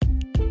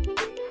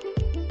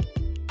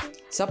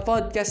Sa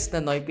podcast na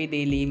Noypi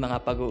Daily,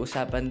 mga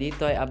pag-uusapan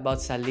dito ay about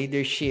sa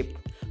leadership,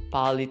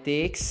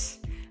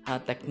 politics,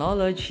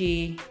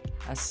 technology,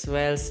 as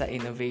well sa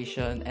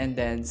innovation, and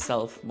then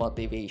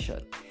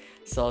self-motivation.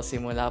 So,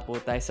 simula po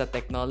tayo sa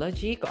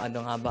technology, kung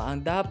ano nga ba ang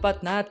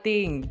dapat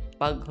nating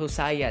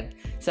paghusayan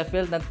sa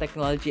field ng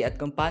technology at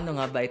kung paano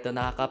nga ba ito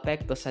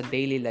nakakapekto sa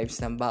daily lives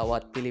ng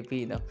bawat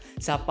Pilipino.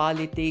 Sa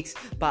politics,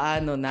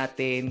 paano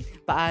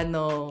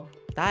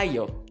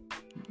tayo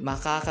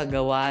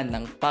makakagawa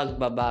ng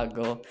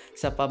pagbabago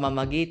sa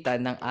pamamagitan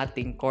ng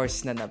ating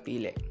course na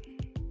napili.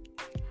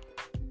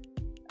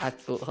 At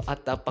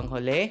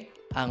panghuli,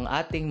 ang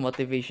ating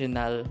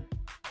motivational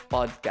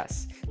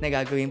podcast na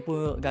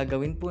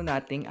gagawin po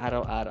nating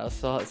araw-araw.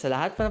 So, sa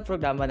lahat pa ng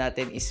programa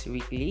natin is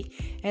weekly,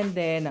 and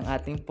then ang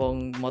ating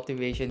pong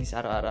motivation is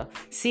araw-araw.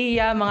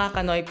 See ya mga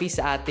kanoypi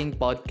sa ating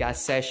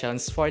podcast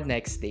sessions for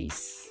next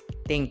days.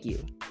 Thank you.